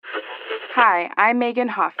Hi, I'm Megan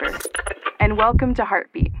Hoffer, and welcome to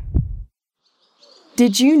Heartbeat.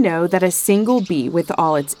 Did you know that a single bee with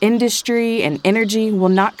all its industry and energy will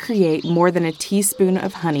not create more than a teaspoon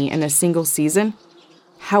of honey in a single season?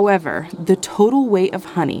 However, the total weight of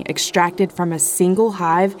honey extracted from a single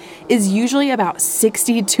hive is usually about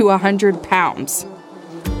 60 to 100 pounds.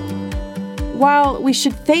 While we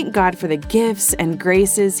should thank God for the gifts and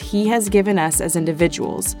graces He has given us as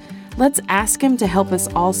individuals, let's ask Him to help us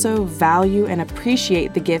also value and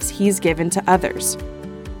appreciate the gifts He's given to others.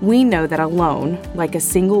 We know that alone, like a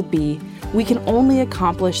single bee, we can only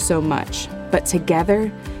accomplish so much, but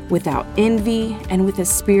together, without envy and with a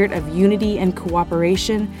spirit of unity and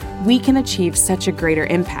cooperation, we can achieve such a greater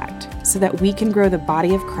impact so that we can grow the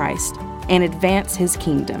body of Christ and advance His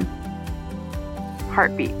kingdom.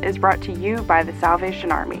 Heartbeat is brought to you by the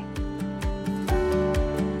Salvation Army.